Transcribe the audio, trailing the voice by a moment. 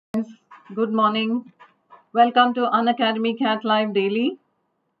Good morning. Welcome to Unacademy CAT Live Daily.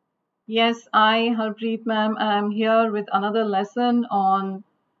 Yes, I, Harpreet Ma'am, am here with another lesson on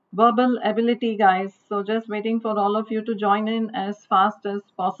verbal ability, guys. So just waiting for all of you to join in as fast as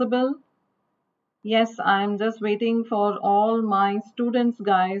possible. Yes, I'm just waiting for all my students,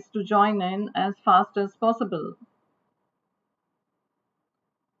 guys, to join in as fast as possible.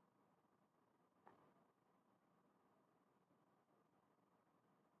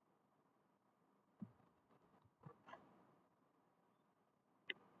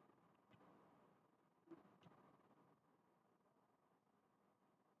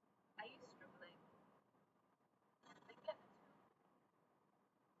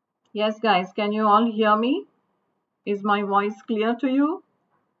 Yes, guys, can you all hear me? Is my voice clear to you?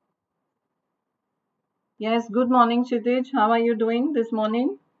 Yes, good morning, Kshitij. How are you doing this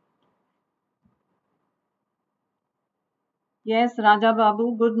morning? Yes, Raja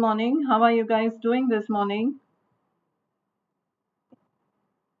Babu, good morning. How are you guys doing this morning?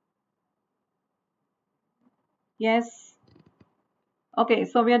 Yes. Okay,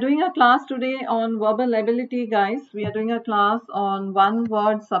 so we are doing a class today on verbal ability, guys. We are doing a class on one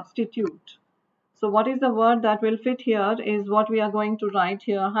word substitute. So what is the word that will fit here is what we are going to write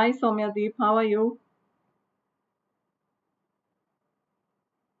here. Hi, Soumyadeep, how are you?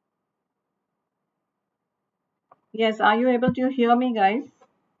 Yes, are you able to hear me, guys?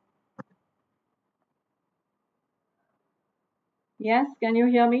 Yes, can you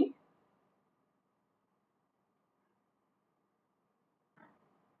hear me?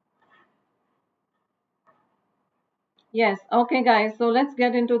 Yes, okay, guys. So let's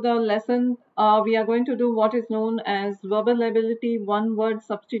get into the lesson. We are going to do what is known as verbal ability. One word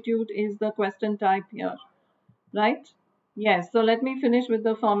substitute is the question type here, right? Yes, so let me finish with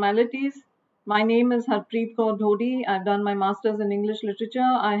the formalities. My name is Harpreet Kaur Dhodi. I've done my master's in English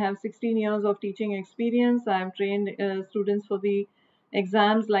literature. I have 16 years of teaching experience. I have trained students for the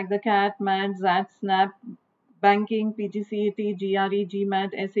exams like the CAT, MAT, ZAT, SNAP, banking, PGCET, GRE,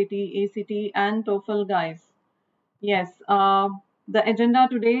 GMAT, SAT, ACT, and TOEFL, guys. Yes, the agenda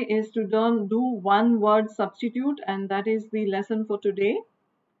today is to do one word substitute, and that is the lesson for today.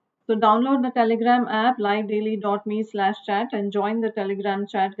 So download the Telegram app livedaily.me/chat and join the Telegram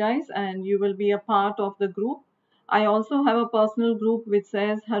chat, guys, and you will be a part of the group. I also have a personal group which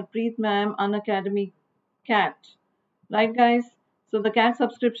says Harpreet Ma'am Unacademy CAT. Right, guys? So the CAT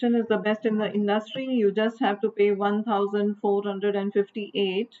subscription is the best in the industry. You just have to pay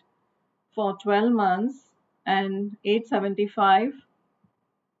 1,458 for 12 months and 875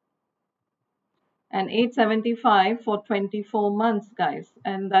 for 24 months, guys,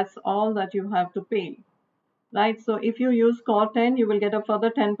 and that's all that you have to pay, right? So if you use core 10, you will get a further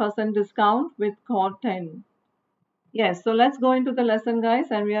 10% discount with core 10. Yes, so let's go into the lesson,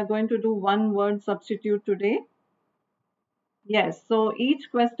 guys, and we are going to do one word substitute today. Yes, so each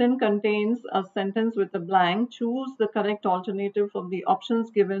question contains a sentence with a blank. Choose the correct alternative from the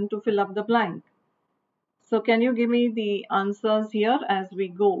options given to fill up the blank. So can you give me the answers here as we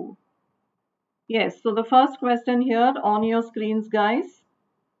go? Yes, so the first question here on your screens, guys.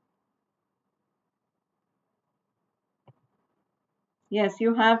 Yes,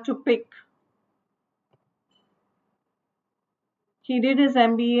 you have to pick. He did his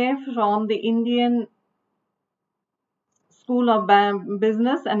MBA from the Indian School of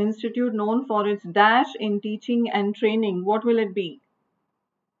Business, an institute known for its dash in teaching and training. What will it be?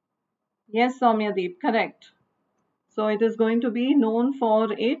 Yes, Soumyadeep, correct. So it is going to be known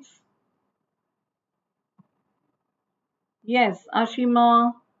for its, yes,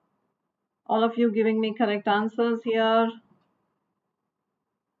 Ashima. All of you giving me correct answers here.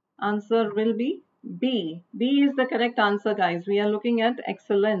 Answer will be B. B is the correct answer, guys. We are looking at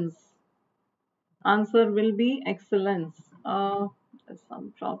excellence. Answer will be excellence. There's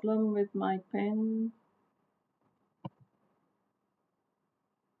some problem with my pen.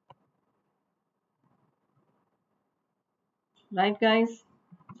 Right, guys?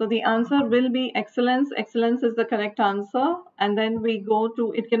 So the answer will be excellence. Excellence is the correct answer. And then we go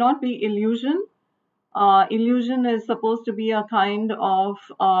to, it cannot be illusion. Illusion is supposed to be a kind of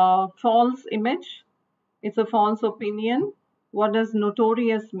false image. It's a false opinion. What does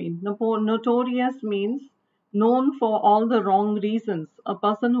notorious mean? Notorious means known for all the wrong reasons. A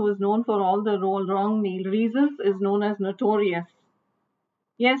person who is known for all the wrong reasons is known as notorious.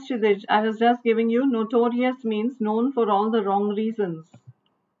 Yes, Shidij, I was just giving you notorious means known for all the wrong reasons.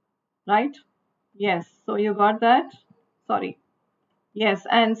 Right? Yes. So you got that? Sorry. Yes.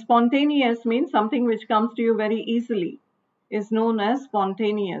 And spontaneous means something which comes to you very easily is known as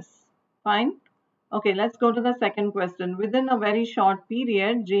spontaneous. Fine. Okay, let's go to the second question. Within a very short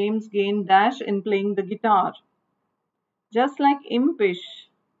period, James gained dash in playing the guitar. Just like impish.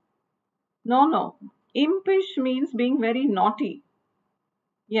 No, no. Impish means being very naughty.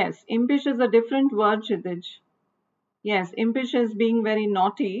 Yes, impish is a different word, Kshitij. Yes, impish is being very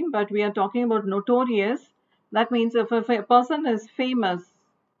naughty, but we are talking about notorious. That means if a person is famous,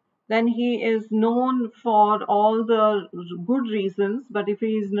 then he is known for all the good reasons, but if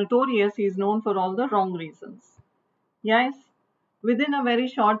he is notorious, he is known for all the wrong reasons. Yes. Within a very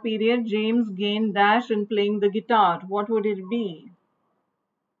short period, James gained dash in playing the guitar. What would it be?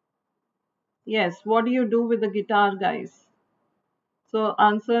 Yes, what do you do with the guitar, guys? So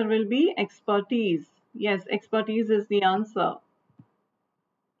answer will be expertise. Yes, expertise is the answer,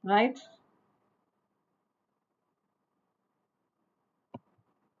 right?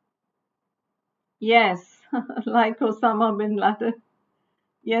 Yes, like Osama bin Laden.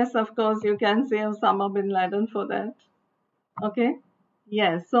 Yes, of course, you can say Osama bin Laden for that. Okay.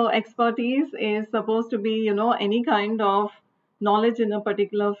 Yes. So expertise is supposed to be, any kind of knowledge in a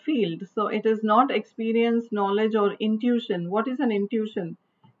particular field. So it is not experience, knowledge, or intuition. What is an intuition?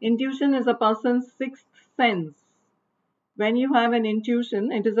 Intuition is a person's sixth sense. When you have an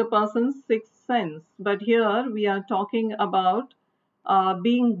intuition, it is a person's sixth sense. But here we are talking about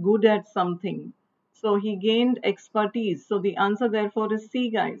being good at something. So he gained expertise. So the answer, therefore, is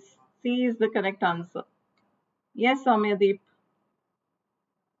C, guys. C is the correct answer. Yes, Soumyadeep.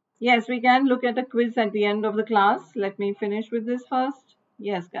 Yes, we can look at a quiz at the end of the class. Let me finish with this first.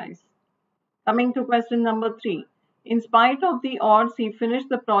 Yes, guys. Coming to question number 3. In spite of the odds, he finished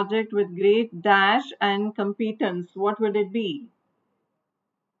the project with great dash and competence. What would it be?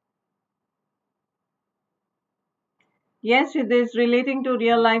 Yes, this relating to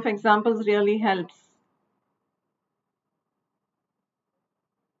real life examples really helps.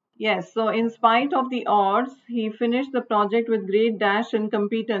 Yes, so in spite of the odds, he finished the project with great dash and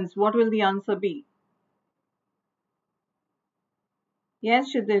competence. What will the answer be?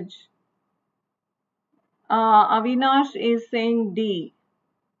 Yes, Shidij. Avinash is saying D.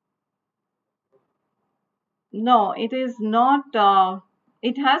 No, it is not.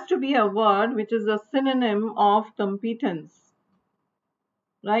 It has to be a word which is a synonym of competence,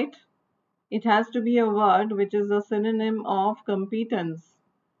 right? It has to be a word which is a synonym of competence.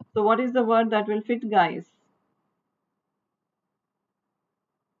 So, what is the word that will fit, guys?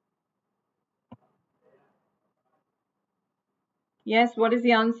 Yes, what is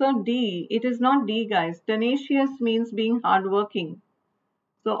the answer? D. It is not D, guys. Tenacious means being hardworking.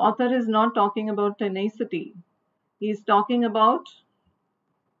 So, author is not talking about tenacity. He is talking about,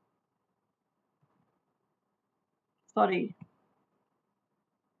 sorry,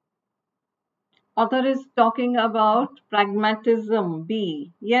 author is talking about pragmatism.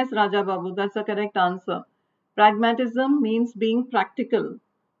 B. Yes, Raja Babu, that's the correct answer. Pragmatism means being practical.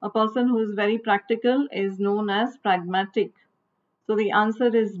 A person who is very practical is known as pragmatic. So the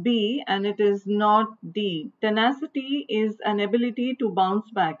answer is B and it is not D. Tenacity is an ability to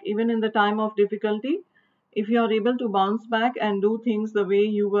bounce back. Even in the time of difficulty, if you are able to bounce back and do things the way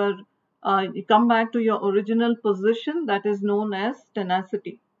you were, come back to your original position, that is known as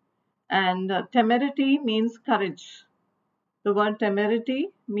tenacity. And temerity means courage. The word temerity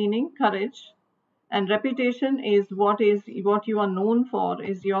meaning courage. And reputation is what you are known for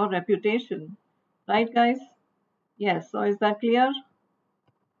is your reputation. Right, guys? Yes. So is that clear?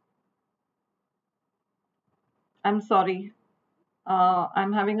 I'm sorry.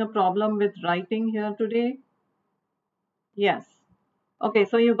 I'm having a problem with writing here today. Yes. Okay,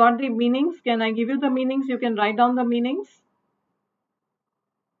 so you got the meanings. Can I give you the meanings? You can write down the meanings.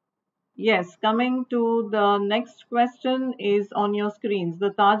 Yes, coming to the next question is on your screens. The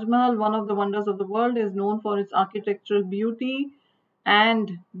Taj Mahal, one of the wonders of the world, is known for its architectural beauty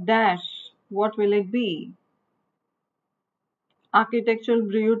and dash. What will it be? Architectural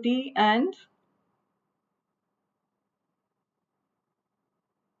beauty and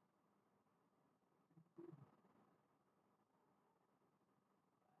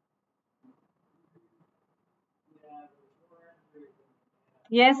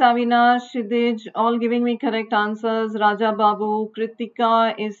yes, Avinash, Shidij, all giving me correct answers. Raja Babu,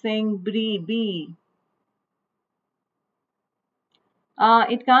 Kritika is saying B.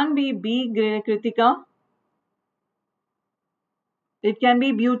 It can't be B, Kritika. It can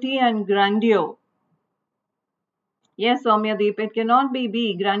be beauty and grandeur. Yes, Soumyadeep, it cannot be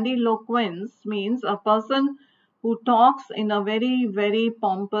B. Grandiloquence means a person who talks in a very, very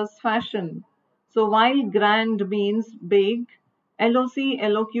pompous fashion. So while grand means big,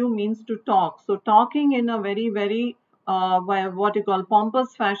 LOQ means to talk. So talking in a very, very, what you call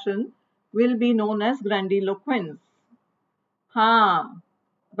pompous fashion will be known as grandiloquence. हाँ,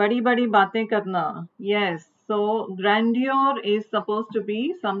 बड़ी बड़ी बातें करना. Yes, so grandeur is supposed to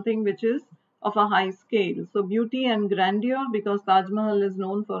be something which is of a high scale. So beauty and grandeur, because Taj Mahal is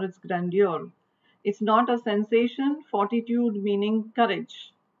known for its grandeur. It's not a sensation. Fortitude meaning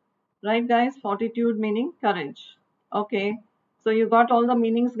courage. Right, guys? Fortitude meaning courage. Okay. So you got all the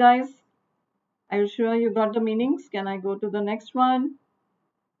meanings, guys? Are you sure you got the meanings? Can I go to the next one?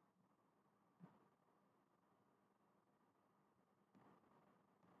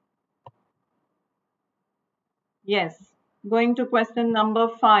 Yes. Going to question number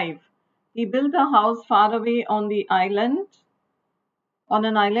 5. He built a house far away on the island. On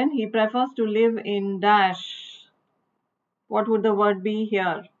an island, he prefers to live in dash. What would the word be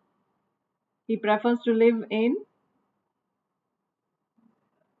here? He prefers to live in.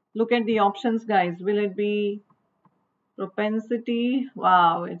 Look at the options, guys. Will it be propensity?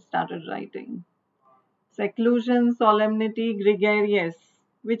 Wow, it started writing. Seclusion, solemnity, gregarious.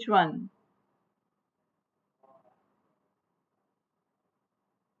 Which one?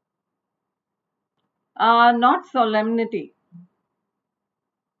 Not solemnity.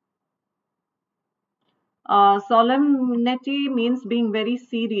 Solemnity means being very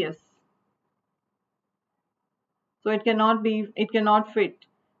serious. So it cannot fit.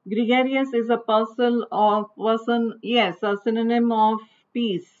 Gregarious is a person, yes, a synonym of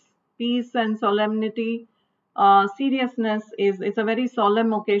peace. Peace and solemnity. Seriousness it's a very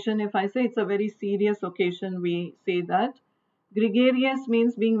solemn occasion. If I say it's a very serious occasion, we say that. Gregarious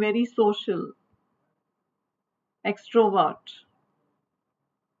means being very social, extrovert,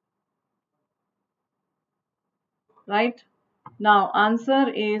 right? Now, answer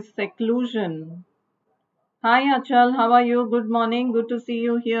is seclusion. Hi Achal, how are you? Good morning. Good to see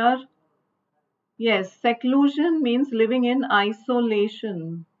you here. Yes, seclusion means living in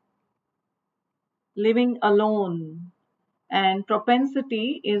isolation, living alone. And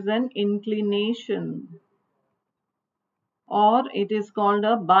propensity is an inclination, or it is called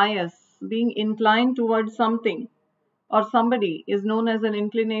a bias. Being inclined towards something or somebody is known as an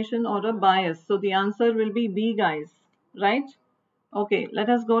inclination or a bias. So the answer will be B, guys. Right? Okay, let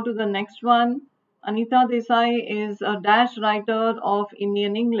us go to the next one. Anita Desai is a dash writer of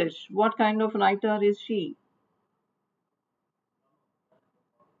Indian English. What kind of writer is she?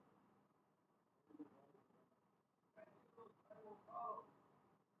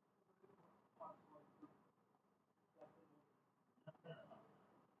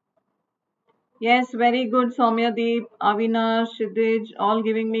 Yes, very good, Soumya Deep, Avinash, Shidij, all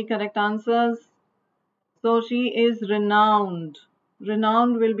giving me correct answers. So she is renowned.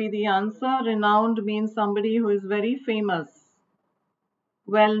 Renowned will be the answer. Renowned means somebody who is very famous,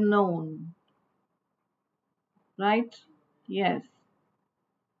 well known, right? Yes.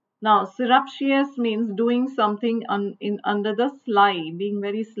 Now, surreptitious means doing something under the sly. Being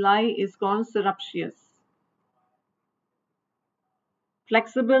very sly is called surreptitious.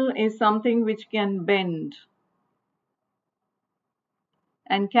 Flexible is something which can bend.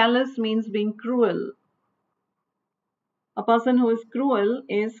 And callous means being cruel. A person who is cruel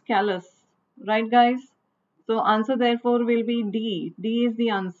is callous. Right, guys? So, answer therefore will be D. D is the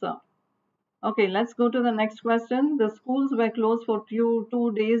answer. Okay, let's go to the next question. The schools were closed for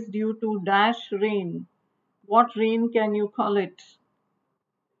 2 days due to dash rain. What rain can you call it?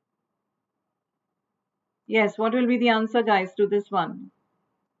 Yes, what will be the answer, guys, to this one?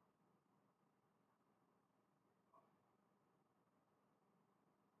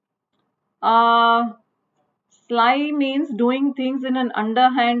 Uh, Sly means doing things in an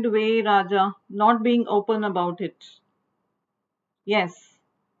underhand way, Raja, not being open about it. Yes,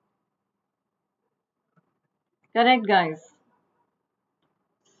 correct, guys.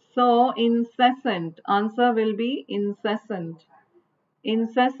 So, incessant, answer will be incessant.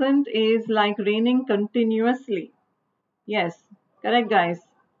 Incessant is like raining continuously. Yes, correct, guys.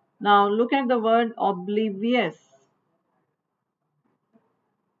 Now, look at the word oblivious.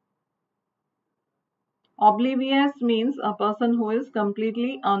 Oblivious means a person who is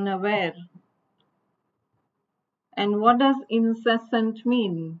completely unaware. And what does incessant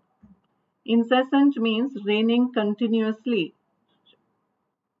mean? Incessant means raining continuously.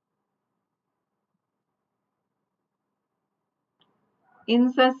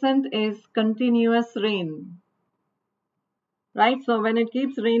 Incessant is continuous rain, right? So when it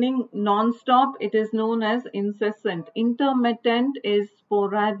keeps raining non-stop, it is known as incessant. Intermittent is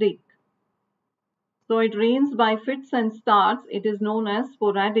sporadic. So it rains by fits and starts. It is known as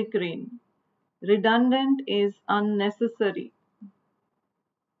sporadic rain. Redundant is unnecessary.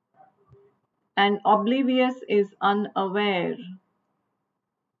 And oblivious is unaware.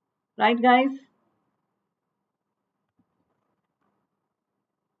 Right, guys?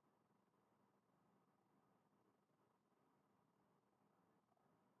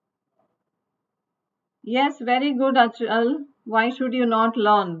 Yes, very good, Achal. Why should you not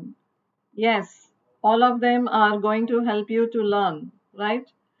learn? Yes, all of them are going to help you to learn,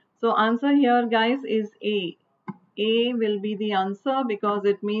 right? So answer here, guys, is A. A will be the answer because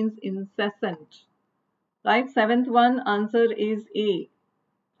it means incessant, right? Seventh one, answer is A.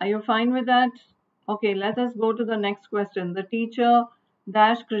 Are you fine with that? Okay, let us go to the next question. The teacher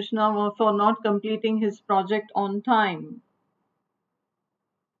dashed Krishna for not completing his project on time.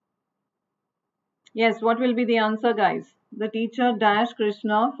 Yes, what will be the answer, guys? The teacher dashed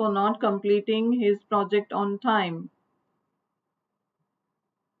Krishna for not completing his project on time.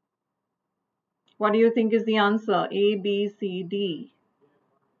 What do you think is the answer? A, B, C, D.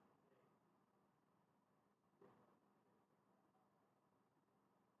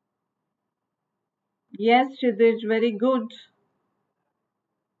 Yes, Shidij, very good.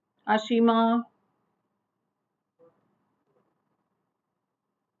 Ashima,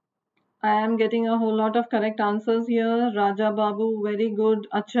 I am getting a whole lot of correct answers here. Raja Babu, very good.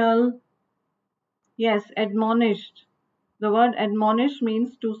 Achal, yes, admonished. The word admonish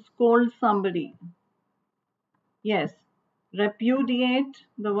means to scold somebody. Yes. Repudiate,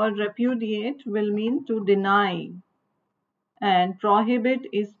 the word repudiate will mean to deny. And prohibit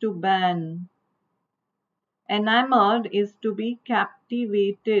is to ban. Enamored is to be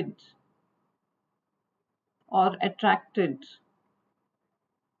captivated or attracted.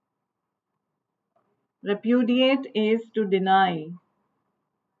 Repudiate is to deny.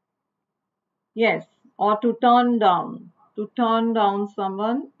 Yes, or to turn down. To turn down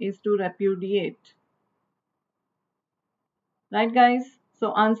someone is to repudiate. Right, guys?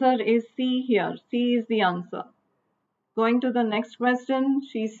 So answer is C here. C is the answer. Going to the next question.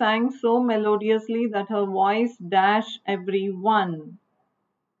 She sang so melodiously that her voice dashed everyone.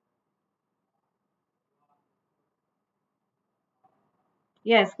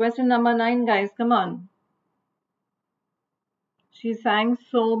 Yes, question number 9, guys. Come on. She sang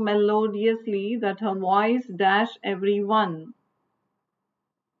so melodiously that her voice dashed everyone.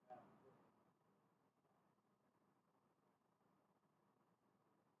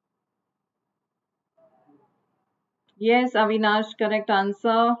 Yes, Avinash, correct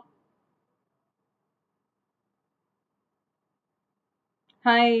answer.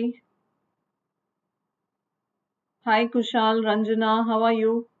 Hi. Hi, Kushal, Ranjana, how are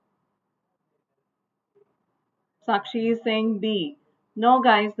you? Sakshi is saying B. No,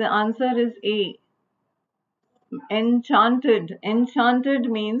 guys, the answer is A. Enchanted. Enchanted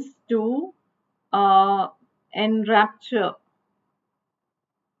means to enrapture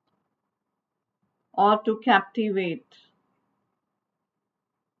or to captivate.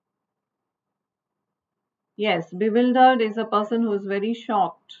 Yes, bewildered is a person who is very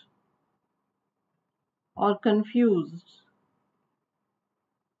shocked or confused.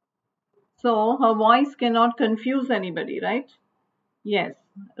 So her voice cannot confuse anybody, right? Yes.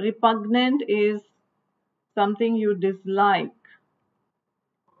 Repugnant is something you dislike,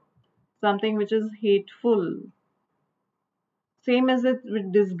 something which is hateful. Same as it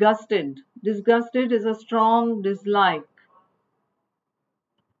with disgusted. Disgusted is a strong dislike.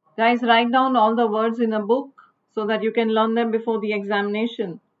 Guys, write down all the words in a book so that you can learn them before the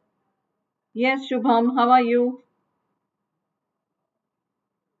examination. Yes, Shubham, how are you?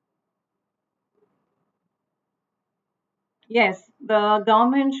 Yes, the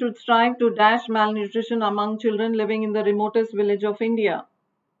government should strive to dash malnutrition among children living in the remotest village of India.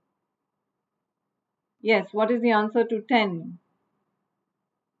 Yes, what is the answer to 10?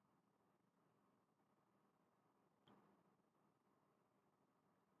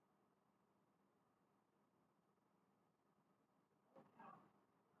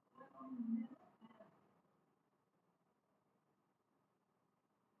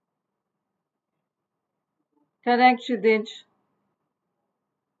 Correct, Shidij.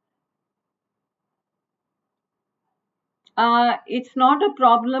 It's not a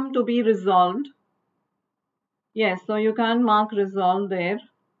problem to be resolved. Yes, so you can mark resolve there.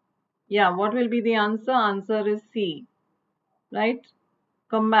 Yeah, what will be the answer? Answer is C, right?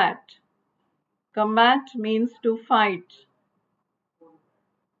 Combat. Combat means to fight.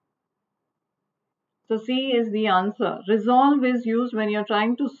 So C is the answer. Resolve is used when you're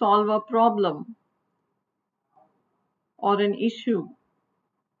trying to solve a problem or an issue.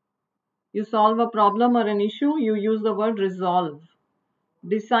 You solve a problem or an issue, you use the word resolve.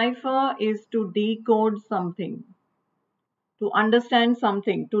 Decipher is to decode something, to understand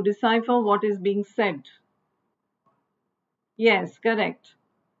something, to decipher what is being said. Yes, correct.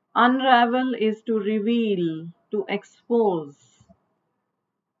 Unravel is to reveal, to expose.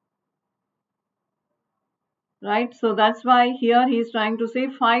 Right? So that's why here he is trying to say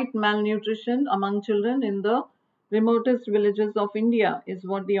fight malnutrition among children in the remotest villages of India is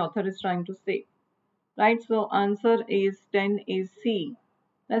what the author is trying to say. Right? So answer is 10 is C.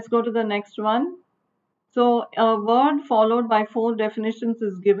 Let's go to the next one. So a word followed by four definitions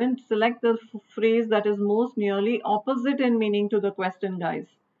is given. Select the phrase that is most nearly opposite in meaning to the question, guys.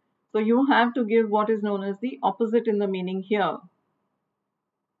 So you have to give what is known as the opposite in the meaning here.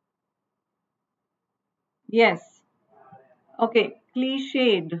 Yes. Okay,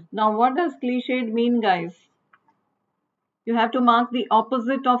 cliched. Now, what does cliched mean, guys? You have to mark the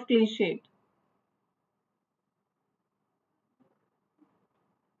opposite of cliched.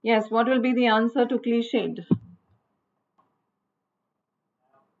 Yes, what will be the answer to cliched?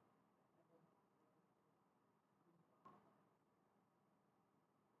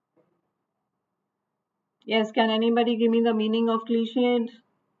 Yes, can anybody give me the meaning of cliched?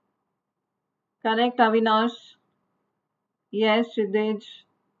 Correct, Avinash? Yes, Shidej.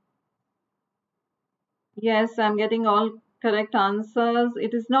 Yes, I'm getting all correct answers.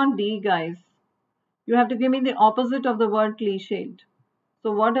 It is not D, guys. You have to give me the opposite of the word cliched.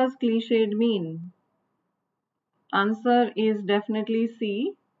 So, what does cliched mean? Answer is definitely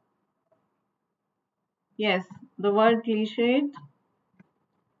C. Yes, the word cliched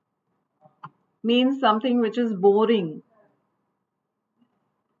means something which is boring.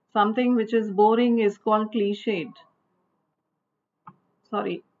 Something which is boring is called cliched.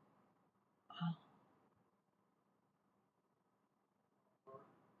 Sorry.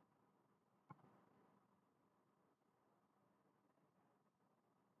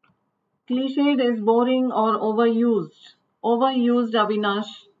 Cliched is boring or overused. Overused, Avinash.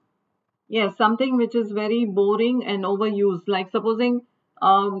 Yes, something which is very boring and overused. Like supposing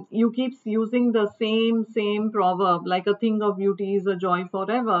you keep using the same proverb, like a thing of beauty is a joy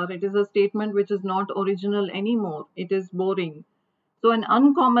forever. It is a statement which is not original anymore. It is boring. So an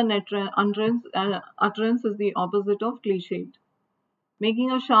uncommon utterance is the opposite of cliched.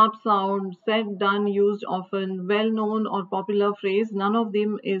 Making a sharp sound, said, done, used often, well known or popular phrase, none of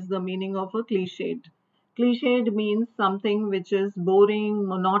them is the meaning of a cliched. Cliched means something which is boring,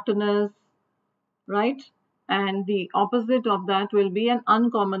 monotonous, right? And the opposite of that will be an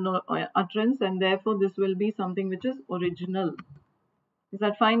uncommon utterance, and therefore this will be something which is original. Is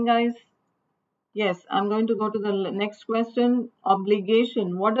that fine, guys? Yes, I'm going to go to the next question.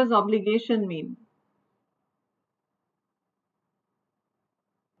 Obligation. What does obligation mean?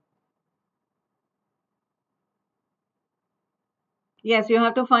 Yes, you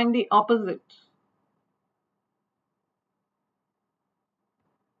have to find the opposite.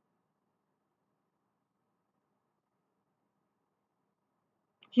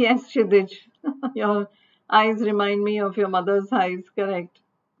 Yes, Shidij. Your eyes remind me of your mother's eyes, correct.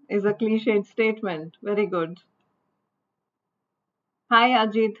 Is a cliched statement. Very good. Hi,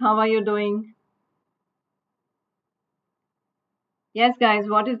 Ajit. How are you doing? Yes, guys,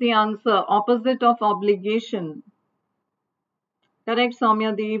 what is the answer? Opposite of obligation. Correct,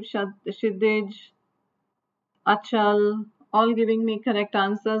 Soumyadeep, Shidij, Achal, all giving me correct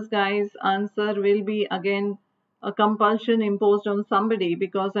answers, guys. Answer will be again a compulsion imposed on somebody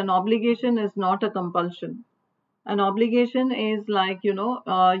because an obligation is not a compulsion. An obligation is like,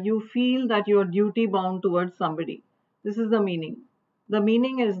 you feel that you're duty bound towards somebody. This is the meaning. The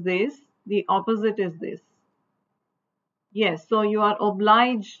meaning is this, the opposite is this. Yes, so you are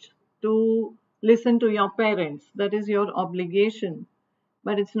obliged to listen to your parents. That is your obligation,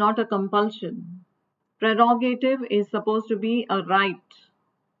 but it's not a compulsion. Prerogative is supposed to be a right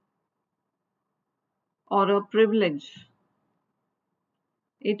or a privilege.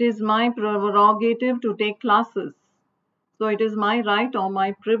 It is my prerogative to take classes. So it is my right or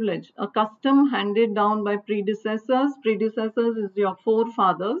my privilege. A custom handed down by predecessors. Predecessors is your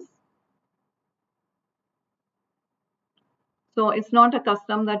forefathers. So it's not a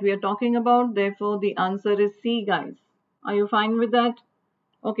custom that we are talking about. Therefore, the answer is C, guys. Are you fine with that?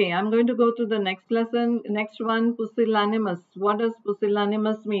 Okay, I'm going to go to the next lesson. Next one, pusillanimous. What does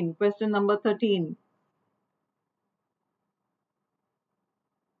pusillanimous mean? Question number 13.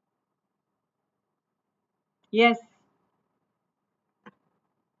 Yes,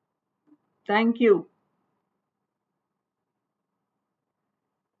 thank you.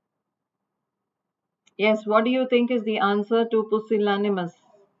 Yes, what do you think is the answer to pusillanimous?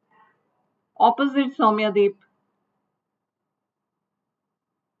 Opposite, Soumyadeep.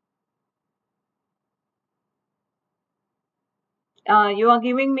 You are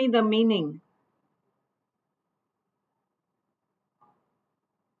giving me the meaning.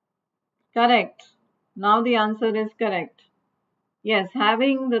 Correct. Now the answer is correct. Yes,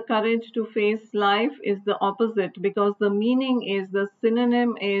 having the courage to face life is the opposite because the meaning is the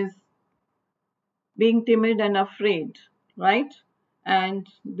synonym is being timid and afraid, right? And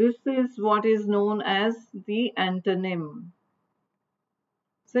this is what is known as the antonym.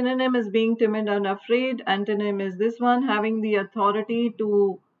 Synonym is being timid and afraid. Antonym is this one, having the authority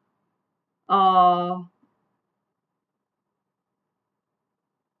to uh,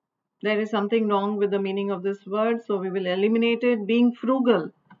 there is something wrong with the meaning of this word, so we will eliminate it. Being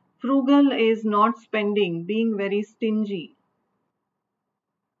frugal. Frugal is not spending, being very stingy.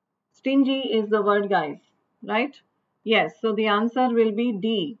 Stingy is the word, guys, right? Yes, so the answer will be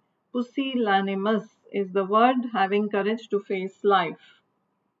D. Pusillanimous is the word, having courage to face life.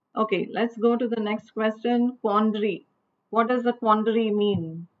 Okay, let's go to the next question. Quandary. What does the quandary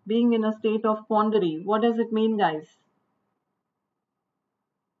mean? Being in a state of quandary. What does it mean, guys?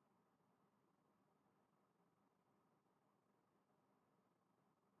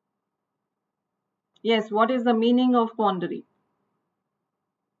 Yes, what is the meaning of quandary?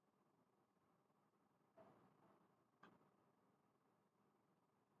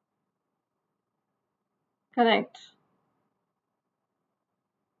 Correct.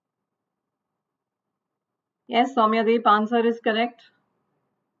 Yes, Soumyadeep, answer is correct.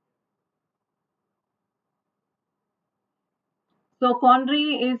 So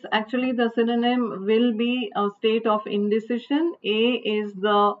quandary is actually the synonym will be a state of indecision. A is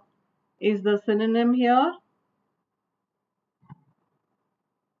the synonym here.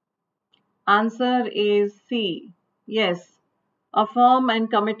 Answer is C. Yes, a firm and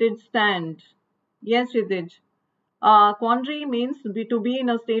committed stand. Yes, Ridhij. Quandary means to be in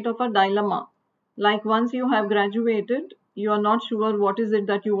a state of a dilemma. Like once you have graduated, you are not sure what is it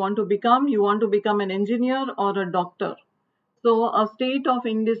that you want to become. You want to become an engineer or a doctor. So a state of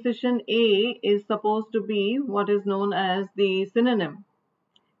indecision A is supposed to be what is known as the synonym.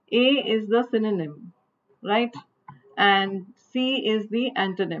 A is the synonym, right? And C is the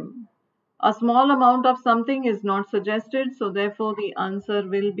antonym. A small amount of something is not suggested, so therefore the answer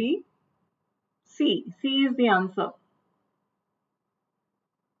will be C. C is the answer.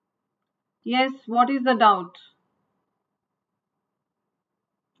 Yes, what is the doubt?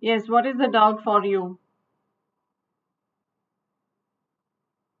 Yes, what is the doubt for you?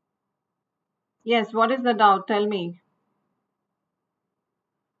 Yes, what is the doubt? Tell me.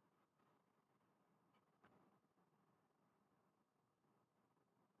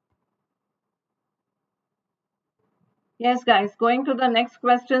 Yes, guys, going to the next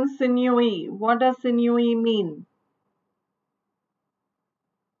question, sinewy. What does sinewy mean?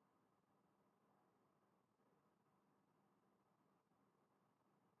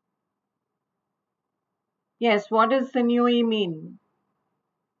 Yes, what does sinewy mean?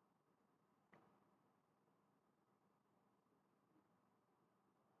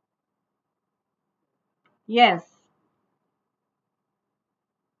 Yes.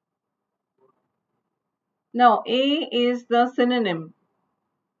 No, A is the synonym.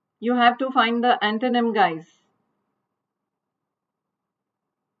 You have to find the antonym, guys.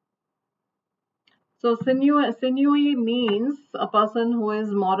 So sinewy means a person who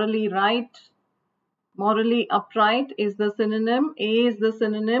is morally right, morally upright is the synonym. A is the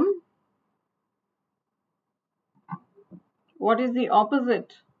synonym. What is the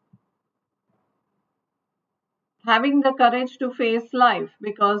opposite? Having the courage to face life,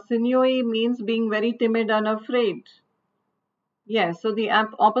 because sinewy means being very timid and afraid. Yes, so the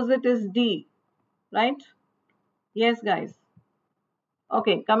opposite is D, right? Yes, guys.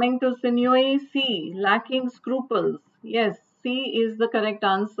 Okay, coming to sinewy, C, lacking scruples. Yes, C is the correct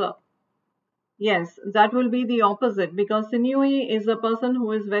answer. Yes, that will be the opposite because sinewy is a person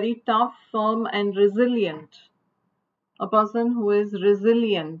who is very tough, firm, and resilient. A person who is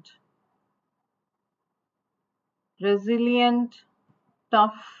resilient, resilient,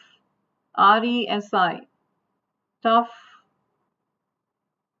 tough, RESI, tough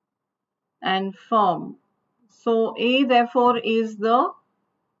and firm. So A therefore is the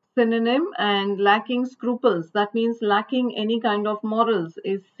synonym and lacking scruples. That means lacking any kind of morals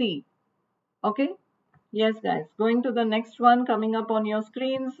is C. Okay? Yes, guys. Going to the next one coming up on your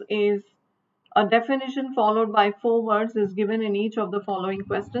screens is a definition followed by 4 words is given in each of the following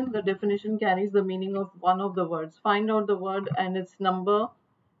questions. The definition carries the meaning of one of the words. Find out the word and its number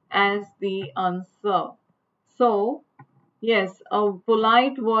as the answer. So, yes, a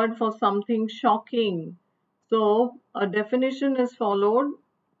polite word for something shocking. So, a definition is followed.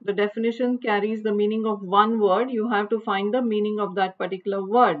 The definition carries the meaning of one word. You have to find the meaning of that particular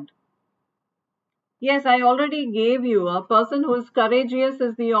word. Yes, I already gave you. A person who is courageous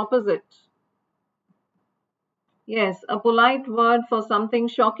is the opposite. Yes, a polite word for something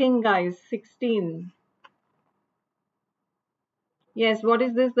shocking, guys. 16. Yes, what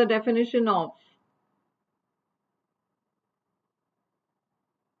is this the definition of?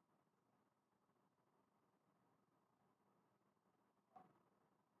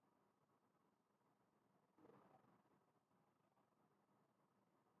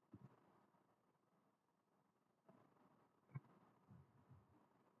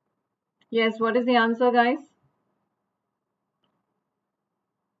 Yes, what is the answer, guys?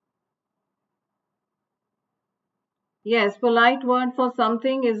 Yes, polite word for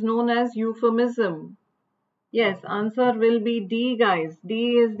something is known as euphemism. Yes, answer will be D, guys.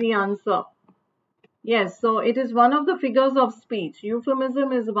 D is the answer. Yes, so it is one of the figures of speech.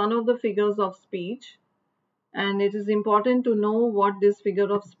 Euphemism is one of the figures of speech, and it is important to know what this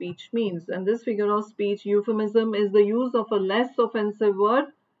figure of speech means. And this figure of speech, euphemism, is the use of a less offensive word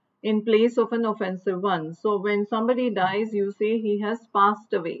in place of an offensive one. So when somebody dies, you say he has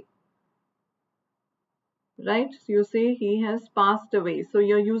passed away. Right? So you say he has passed away. So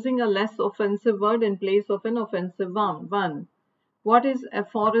you're using a less offensive word in place of an offensive one. What is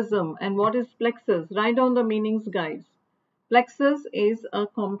aphorism and what is plexus? Write down the meanings, guys. Plexus is a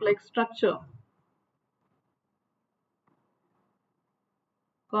complex structure.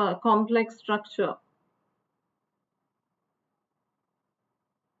 Complex structure.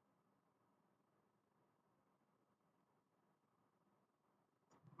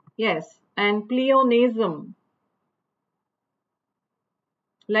 Yes. And pleonasm.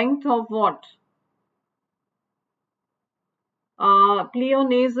 Length of what?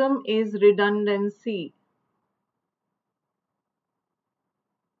 Pleonasm is redundancy.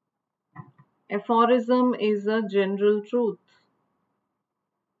 Aphorism is a general truth.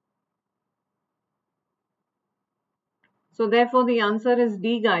 So therefore the answer is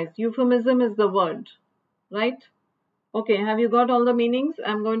D, guys. Euphemism is the word. Right? Okay, have you got all the meanings?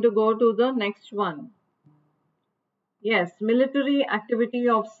 I'm going to go to the next one. Yes, military activity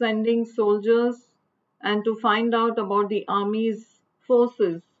of sending soldiers and to find out about the army's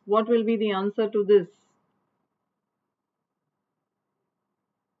forces. What will be the answer to this?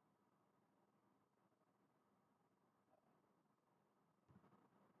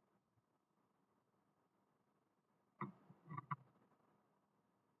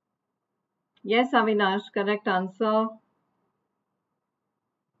 Yes, Avinash, correct answer.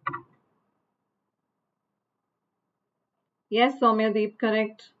 Yes, Soumyadeep,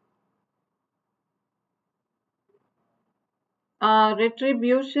 correct.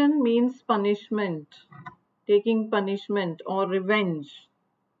 Retribution means punishment, taking punishment or revenge.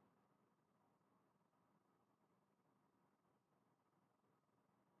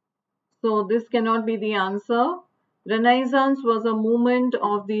 So this cannot be the answer. Renaissance was a movement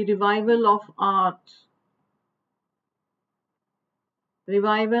of the revival of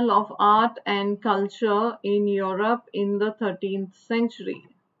art and culture in Europe in the 13th century.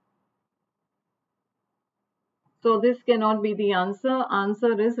 So this cannot be the answer.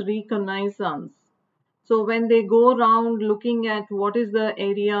 Answer is reconnaissance. So when they go around looking at what is the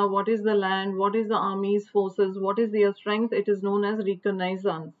area, what is the land, what is the army's forces, what is their strength, it is known as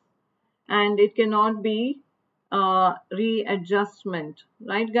reconnaissance. And it cannot be readjustment.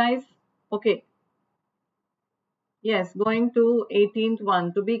 Right, guys? Okay. Yes, going to 18th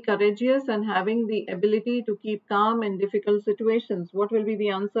one. To be courageous and having the ability to keep calm in difficult situations. What will be the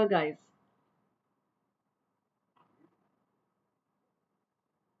answer, guys?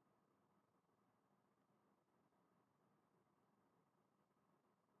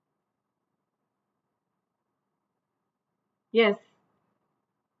 Yes.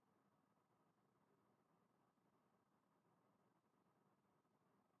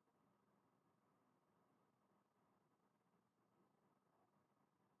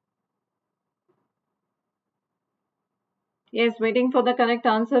 Yes, waiting for the correct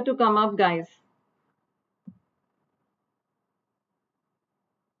answer to come up, guys.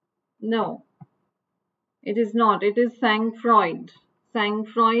 No, it is not. It is sang-froid.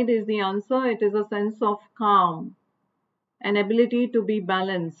 Sang-froid is the answer. It is a sense of calm, an ability to be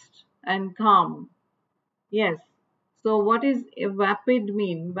balanced and calm. Yes. So what is vapid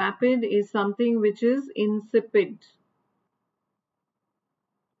mean? Vapid is something which is insipid,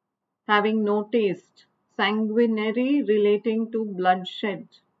 having no taste. Sanguinary relating to bloodshed.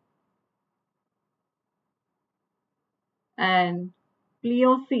 And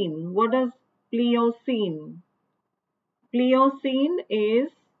Pliocene. What does Pliocene? Pliocene is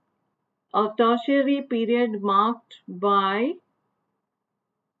a tertiary period marked by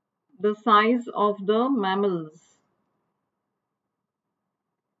The size of the mammals.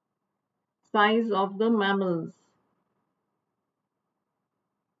 Size of the mammals.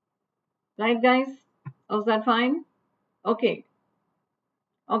 Right, guys? Was that fine? Okay.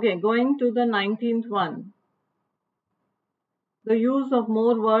 Okay, going to the 19th one. The use of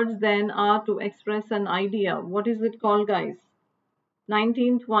more words than are to express an idea. What is it called, guys?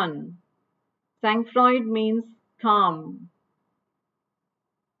 19th one. Sang-froid means calm.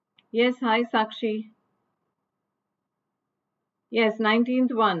 Yes, hi, Sakshi. Yes,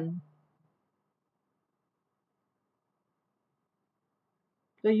 19th one.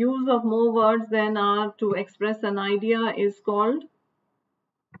 The use of more words than are to express an idea is called.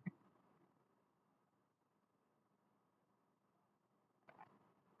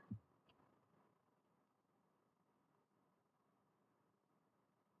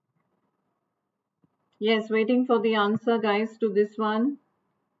 Yes, waiting for the answer, guys, to this one.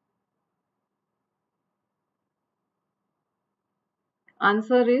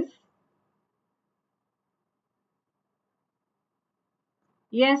 Answer is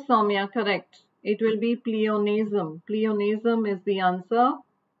yes, Soumya, correct. It will be pleonasm. Pleonasm is the answer,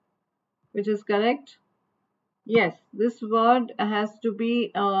 which is correct. Yes, this word has to be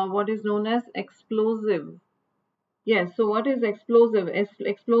what is known as explosive. Yes, so what is explosive?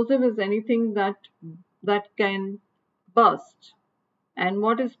 Explosive is anything that can burst. And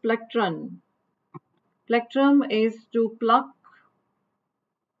what is plectrum? Plectrum is to pluck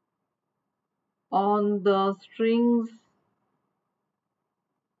on the strings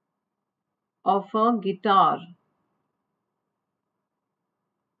of a guitar.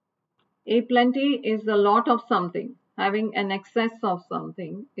 A plenty is a lot of something. Having an excess of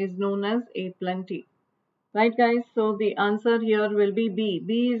something is known as a plenty. Right, guys? So the answer here will be B.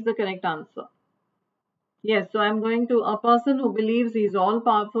 B is the correct answer. Yes, so I'm going to a person who believes he's all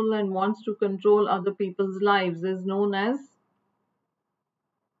powerful and wants to control other people's lives is known as.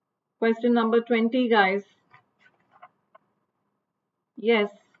 Question number 20, guys.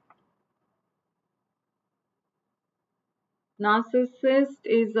 Yes, narcissist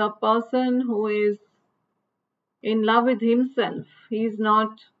is a person who is in love with himself. He's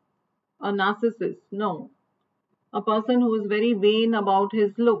not a narcissist, no. A person who is very vain about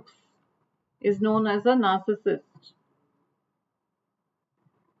his looks is known as a narcissist.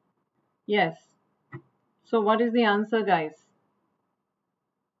 Yes. So what is the answer, guys?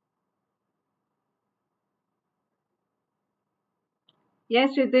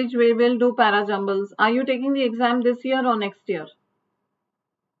 Yes, Kshitij, we will do para jumbles. Are you taking the exam this year or next year?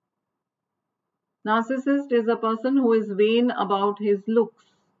 Narcissist is a person who is vain about his looks,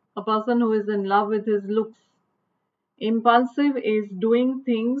 a person who is in love with his looks. Impulsive is doing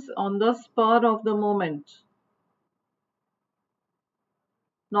things on the spur of the moment.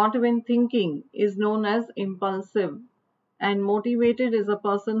 Not even thinking is known as impulsive. And motivated is a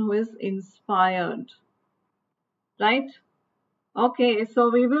person who is inspired. Right? Okay,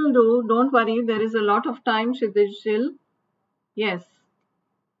 so we will do, don't worry, there is a lot of time, Kshitij, still. Yes.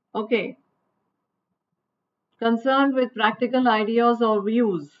 Okay. Concerned with practical ideas or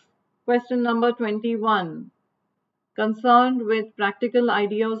views. Question number 21. Concerned with practical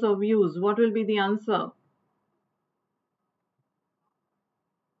ideas or views. What will be the answer?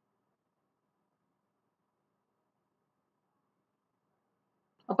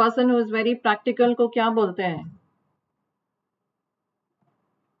 A person who is very practical को क्या बोलते हैं?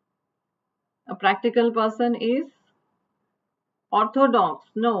 A practical person is orthodox.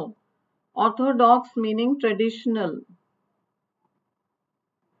 No. Orthodox meaning traditional.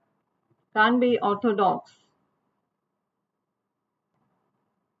 Can't be orthodox.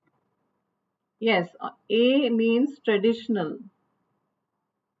 Yes, A means traditional.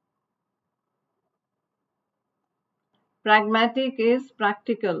 Pragmatic is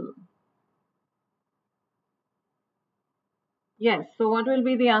practical. Yes, so what will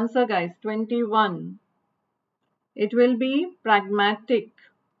be the answer, guys? 21. It will be pragmatic.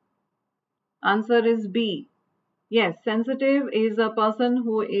 Answer is B. Yes, sensitive is a person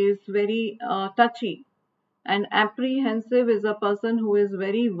who is very touchy, and apprehensive is a person who is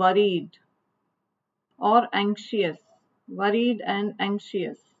very worried or anxious. Worried and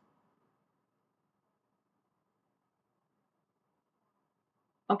anxious.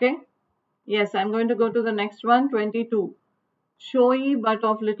 Okay? Yes, I'm going to go to the next one, 22. Showy but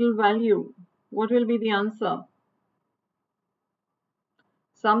of little value. What will be the answer?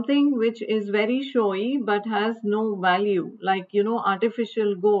 Something which is very showy but has no value, like,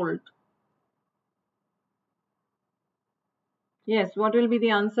 artificial gold. Yes, what will be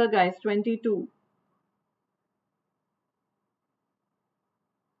the answer, guys? 22.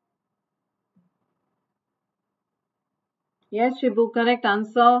 Yes, Shibu, correct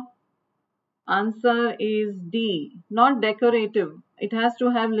answer. Answer is D. Not decorative. It has to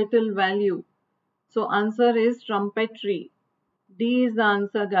have little value. So answer is trumpetry. D is the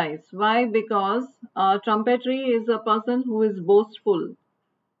answer, guys. Why? Because trumpetry is a person who is boastful.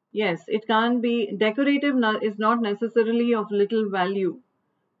 Yes, it can't be decorative, is not necessarily of little value.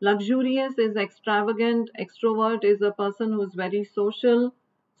 Luxurious is extravagant. Extrovert is a person who is very social.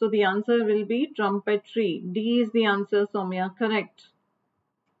 So the answer will be trumpetry. D is the answer, Soumya. Correct.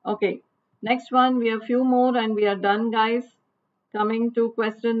 Okay. Next one, we have few more and we are done, guys. Coming to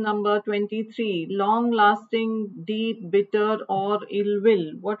question number 23. Long lasting, deep, bitter, or ill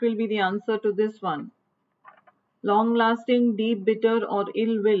will. What will be the answer to this one? Long lasting, deep, bitter, or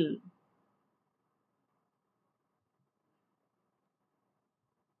ill will.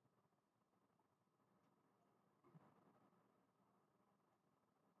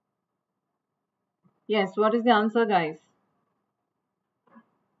 Yes, what is the answer, guys?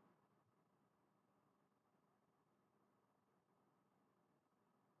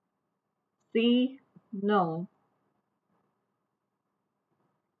 C. No.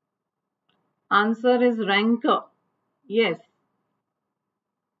 Answer is rancor. Yes.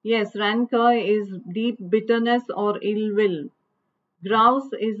 Yes, rancor is deep bitterness or ill will.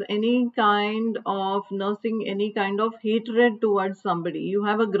 Grouse is any kind of nursing any kind of hatred towards somebody. You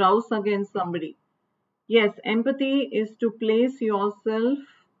have a grouse against somebody. Yes, empathy is to place yourself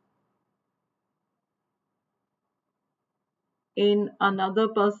in another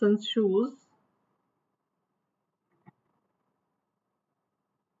person's shoes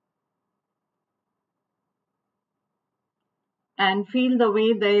and feel the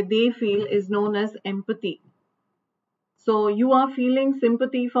way they feel is known as empathy. So you are feeling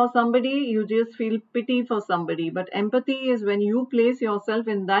sympathy for somebody, you just feel pity for somebody. But empathy is when you place yourself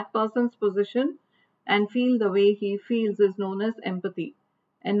in that person's position and feel the way he feels is known as empathy.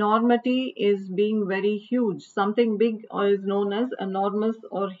 Enormity is being very huge. Something big is known as enormous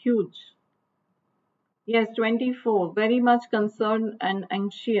or huge. Yes, 24. Very much concerned and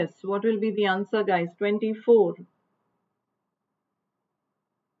anxious. What will be the answer, guys? 24.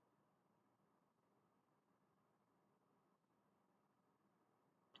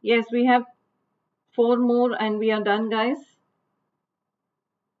 Yes, we have four more and we are done, guys.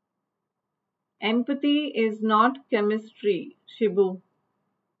 Empathy is not chemistry, Shibu.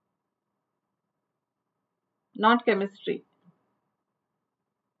 Not chemistry.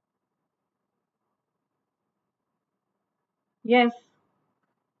 Yes.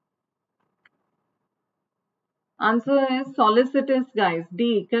 Answer is solicitous, guys.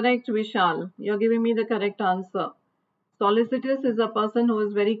 D. Correct, Vishal. You're giving me the correct answer. Solicitous is a person who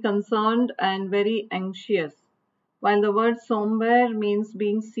is very concerned and very anxious, while the word somber means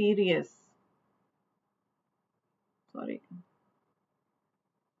being serious. Sorry.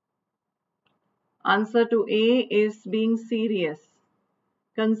 Answer to A is being serious.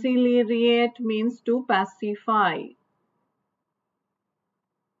 Conciliate means to pacify.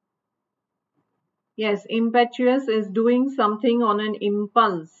 Yes, impetuous is doing something on an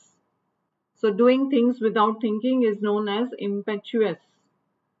impulse. So doing things without thinking is known as impetuous.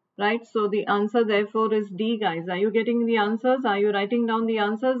 Right? So the answer therefore is D, guys. Are you getting the answers? Are you writing down the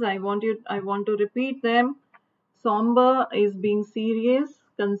answers? I want to repeat them. Somber is being serious,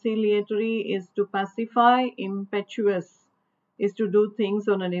 conciliatory is to pacify, impetuous is to do things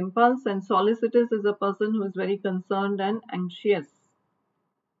on an impulse, and solicitous is a person who is very concerned and anxious.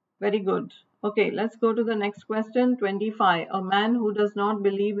 Very good. Okay, let's go to the next question. 25. A man who does not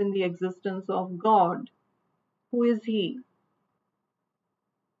believe in the existence of God. Who is he?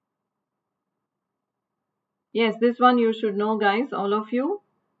 Yes, this one you should know, guys, all of you.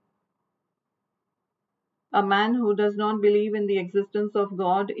 A man who does not believe in the existence of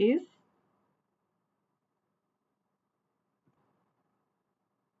God is?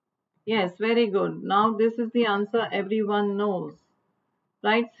 Yes, very good. Now this is the answer everyone knows.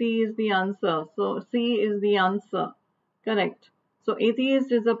 Right? C is the answer. So C is the answer. Correct. So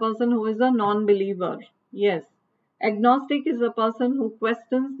atheist is a person who is a non-believer. Yes. Agnostic is a person who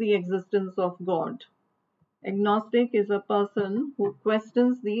questions the existence of God. Agnostic is a person who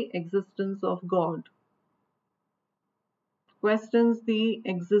questions the existence of God. Questions the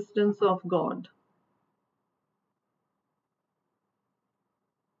existence of God.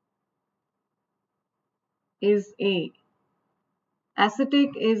 Is A.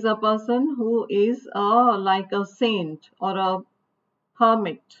 Ascetic is a person who is like a saint or a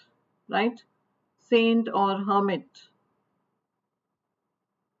hermit, right? Saint or hermit.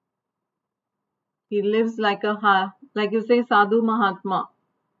 He lives like a like you say sadhu mahatma.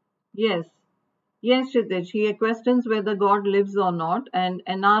 Yes. Yes, Kshitij, he questions whether God lives or not, and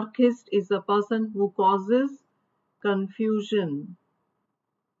anarchist is a person who causes confusion,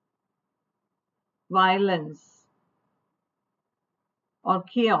 violence, or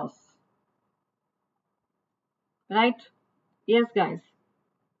chaos. Right? Yes, guys.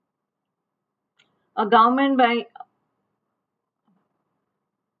 A government by,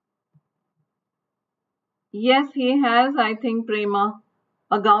 yes, he has, I think, Prema.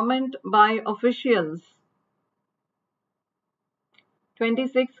 A government by officials.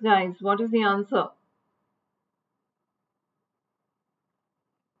 26, guys. What is the answer?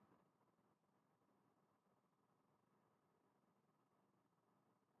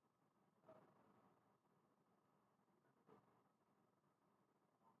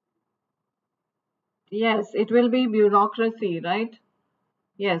 Yes, it will be bureaucracy, right?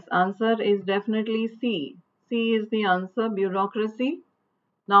 Yes, answer is definitely C. C is the answer, bureaucracy.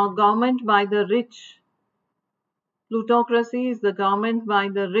 Now, government by the rich. Plutocracy is the government by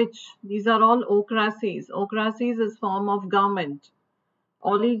the rich. These are all ocracies. Ocracies is form of government.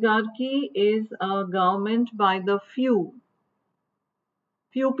 Oligarchy is a government by the few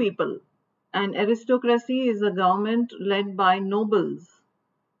people. And aristocracy is a government led by nobles.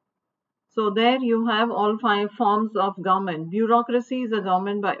 So there you have all five forms of government. Bureaucracy is a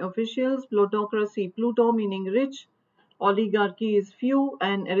government by officials, plutocracy, Pluto meaning rich, oligarchy is few,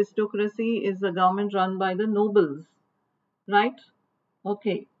 and aristocracy is a government run by the nobles. Right?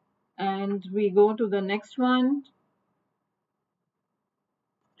 Okay. And we go to the next one.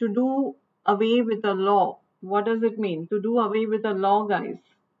 To do away with a law. What does it mean? To do away with a law, guys.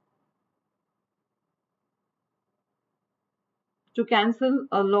 To cancel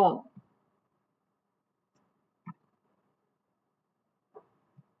a law.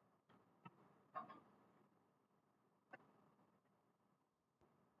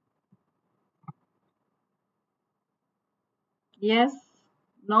 Yes,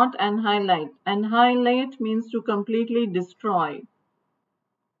 not annihilate. Annihilate means to completely destroy.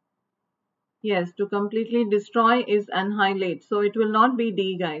 Yes, to completely destroy is annihilate. So it will not be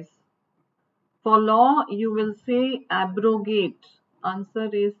D, guys. For law, you will say abrogate. Answer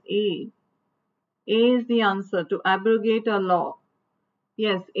is A. A is the answer, to abrogate a law.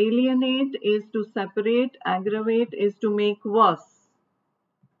 Yes, alienate is to separate, aggravate is to make worse.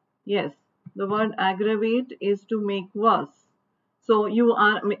 Yes, the word aggravate is to make worse. So you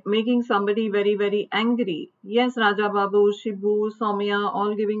are making somebody very, very angry. Yes, Raja Babu, Shibu, Soumya,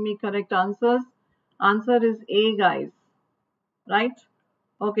 all giving me correct answers. Answer is A, guys. Right?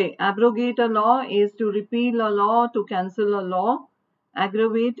 Okay, abrogate a law is to repeal a law, to cancel a law.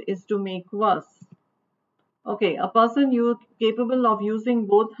 Aggravate is to make worse. Okay, a person you capable of using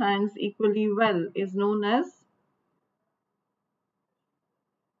both hands equally well is known as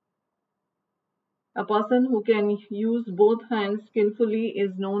a person who can use both hands skillfully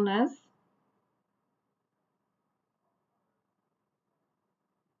is known as.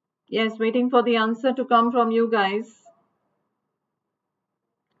 Yes, waiting for the answer to come from you guys.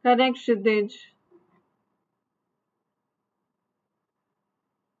 Correct, Shidij.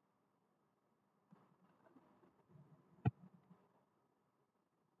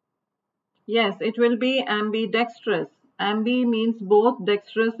 Yes, it will be ambidextrous. Ambi means both,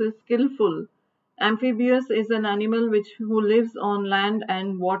 dexterous is skillful. Amphibious is an animal who lives on land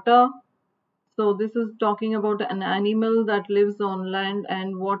and water. So this is talking about an animal that lives on land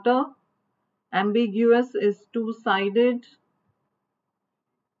and water. Ambiguous is two-sided.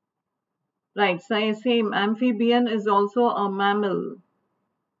 Right, same. Amphibian is also a mammal.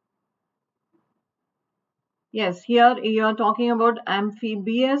 Yes, here you are talking about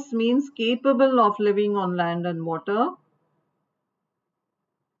amphibious means capable of living on land and water.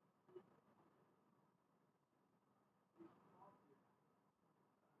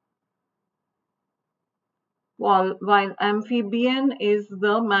 While amphibian is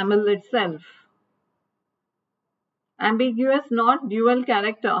the mammal itself. Ambiguous, not dual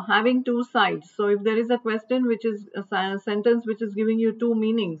character, having two sides. So if there is a question which is a sentence which is giving you two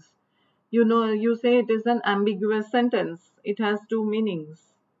meanings, you say it is an ambiguous sentence. It has two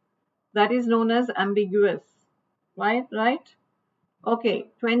meanings. That is known as ambiguous. Right?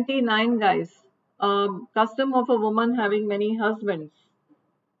 Okay, 29, guys. Custom of a woman having many husbands.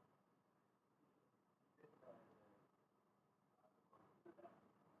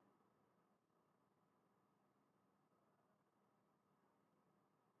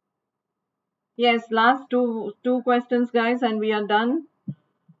 Yes, last two questions, guys, and we are done.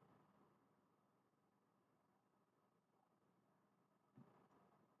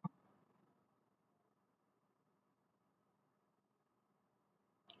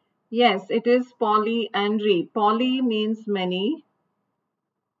 Yes, it is polyandry. Poly means many.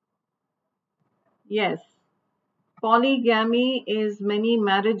 Yes. Polygamy is many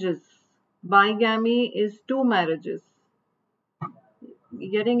marriages. Bigamy is two marriages.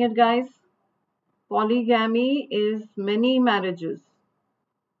 You getting it, guys? Polygamy is many marriages.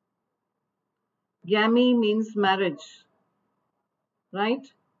 Gamy means marriage, right?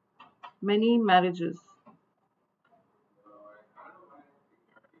 Many marriages.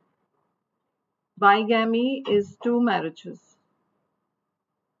 Bigamy is two marriages.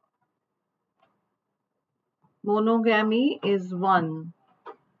 Monogamy is one.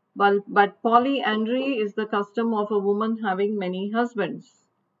 But polyandry is the custom of a woman having many husbands,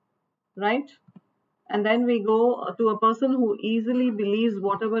 right? And then we go to a person who easily believes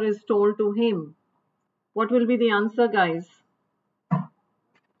whatever is told to him. What will be the answer, guys?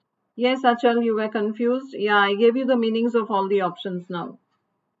 Yes, Achal, you were confused. Yeah, I gave you the meanings of all the options now.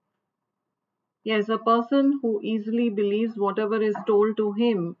 Yes, a person who easily believes whatever is told to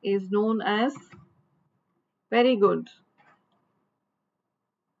him is known as, very good.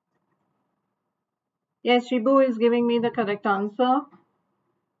 Yes, Shibu is giving me the correct answer.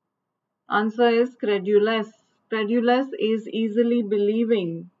 Answer is credulous. Credulous is easily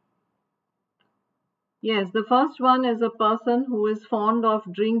believing. Yes, the first one is a person who is fond of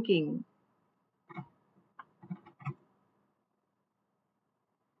drinking.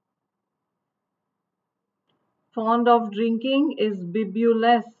 Fond of drinking is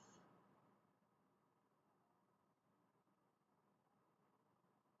bibulous.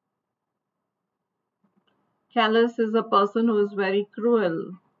 Callous is a person who is very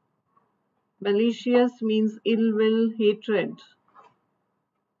cruel. Malicious means ill will, hatred.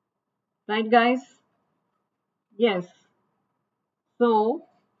 Right, guys? Yes. So,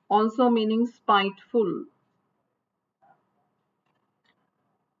 also meaning spiteful.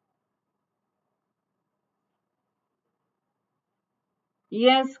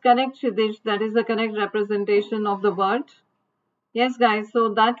 Yes, correct, Shidish. That is the correct representation of the word. Yes, guys.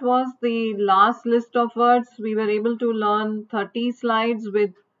 So that was the last list of words. We were able to learn 30 slides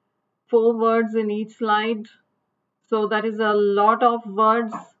with 4 words in each slide. So that is a lot of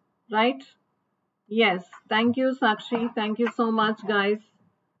words, right? Yes. Thank you, Sakshi. Thank you so much, guys.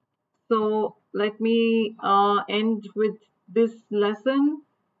 So let me end with this lesson.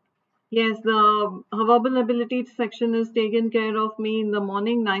 Yes, the verbal ability section is taken care of me in the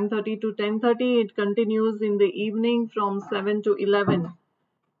morning 9:30 to 10:30. It continues in the evening from 7 to 11.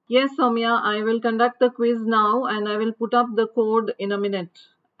 Yes, Soumya, I will conduct the quiz now and I will put up the code in a minute.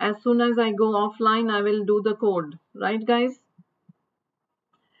 As soon as I go offline, I will do the code. Right, guys?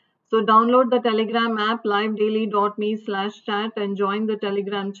 So download the Telegram app livedaily.me/chat and join the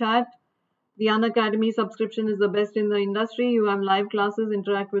Telegram chat. The Unacademy subscription is the best in the industry. You have live classes,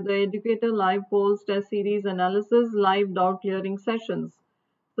 interact with the educator, live polls, test series analysis, live doubt clearing sessions.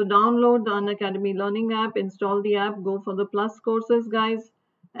 So download the Unacademy learning app, install the app, go for the plus courses, guys,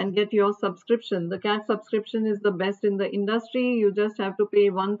 and get your subscription. The CAT subscription is the best in the industry. You just have to pay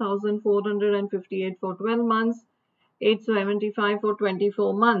 1,458 for 12 months, 875 for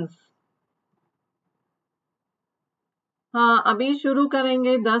 24 months. हाँ अभी शुरू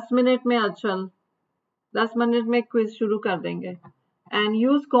करेंगे 10 minute में अचल 10 minute में quiz शुरू कर देंगे and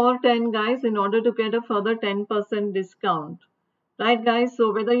use core 10 guys in order to get a further 10% discount, right guys?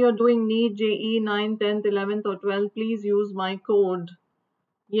 So whether you're doing NEET, JE 9, 10th, 11th or 12th, please use my code.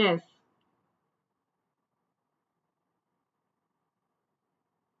 Yes,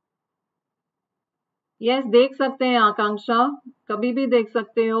 yes, देख सकते हैं आकांक्षा, कभी भी देख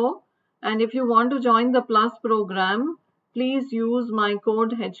सकते हो. And if you want to join the plus program, please use my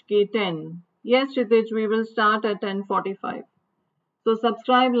code HK10. Yes, Kshitij, we will start at 10:45. So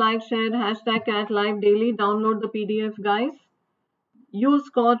subscribe, like, share, hashtag cat live daily, download the PDF, guys. Use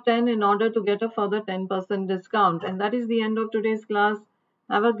code 10 in order to get a further 10% discount. And that is the end of today's class.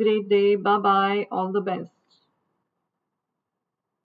 Have a great day. Bye bye. All the best.